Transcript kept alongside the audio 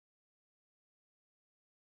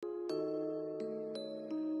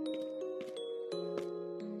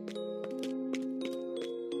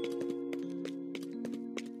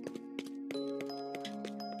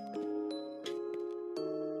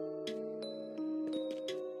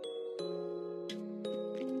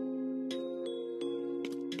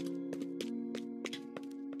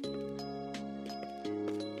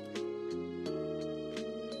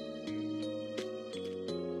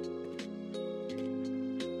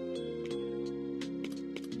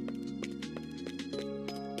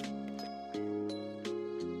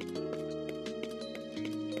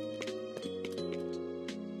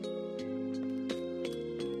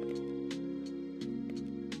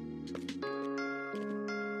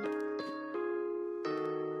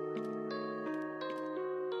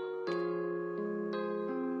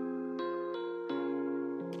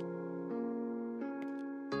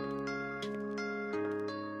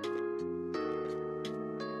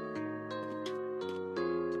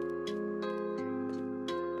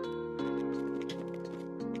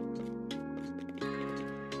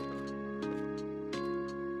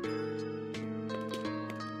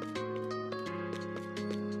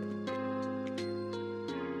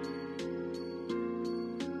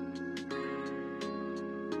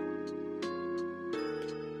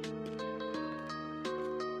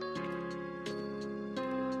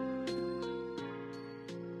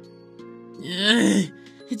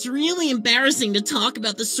It's really embarrassing to talk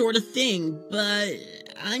about this sort of thing, but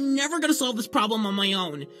I'm never gonna solve this problem on my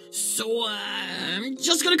own, so I'm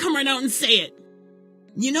just gonna come right out and say it.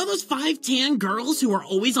 You know those 5 tan girls who are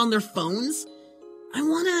always on their phones? I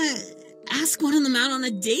wanna ask one of them out on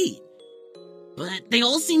a date, but they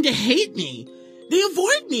all seem to hate me. They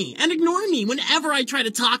avoid me and ignore me whenever I try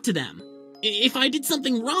to talk to them. If I did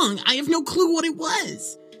something wrong, I have no clue what it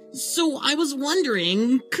was. So I was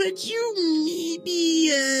wondering, could you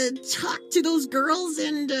maybe talk to those girls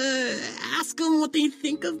and ask them what they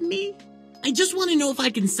think of me? I just want to know if I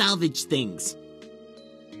can salvage things.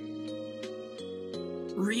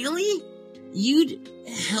 Really? You'd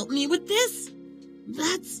help me with this?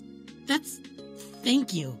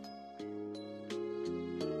 Thank you.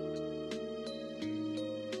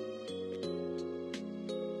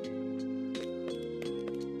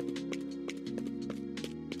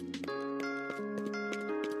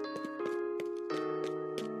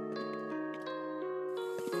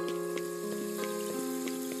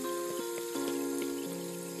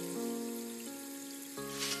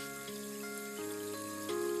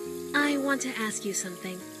 I want to ask you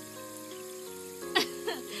something.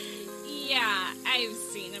 Yeah, I've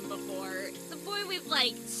seen him before. The boy with,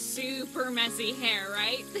 like, super messy hair,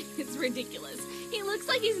 right? It's ridiculous. He looks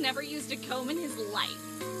like he's never used a comb in his life.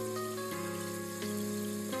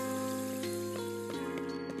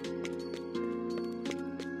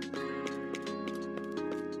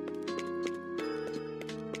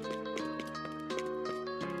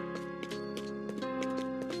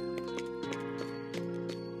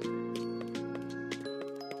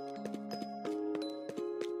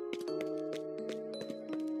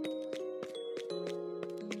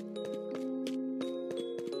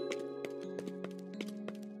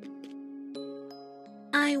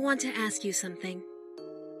 I want to ask you something.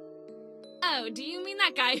 Oh, do you mean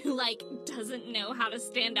that guy who, like, doesn't know how to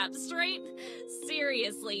stand up straight?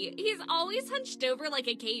 Seriously, he's always hunched over like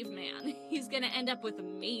a caveman. He's gonna end up with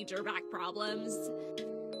major back problems.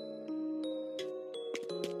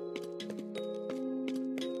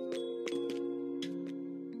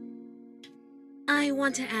 I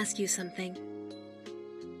want to ask you something.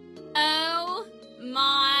 Oh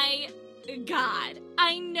my God,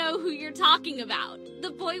 I know who you're talking about. The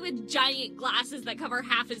boy with giant glasses that cover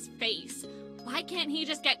half his face. Why can't he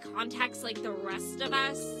just get contacts like the rest of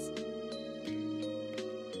us?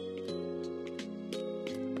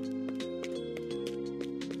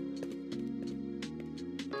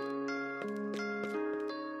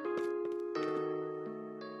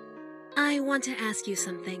 I want to ask you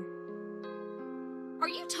something. Are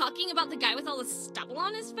you talking about the guy with all the stubble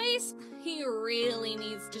on his face? He really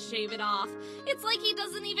needs to shave it off. It's like he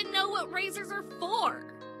doesn't even know what razors are for.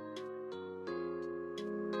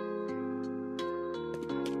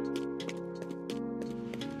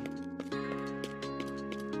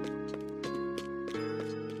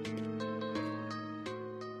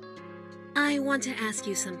 I want to ask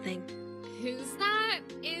you something. Who's that?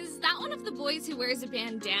 Is that one of the boys who wears a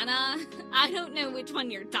bandana? I don't know which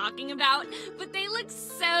one you're talking about, but they look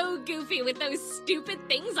so goofy with those stupid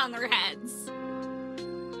things on their heads.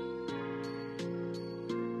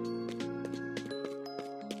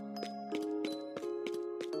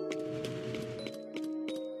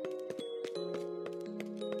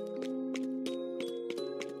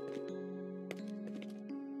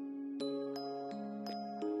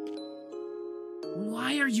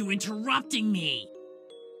 Why are you interrupting me?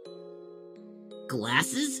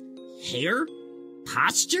 Glasses? Hair?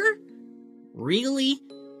 Posture? Really?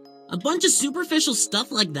 A bunch of superficial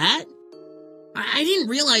stuff like that? I didn't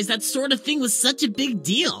realize that sort of thing was such a big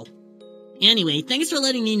deal. Anyway, thanks for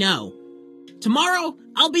letting me know. Tomorrow,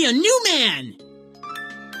 I'll be a new man!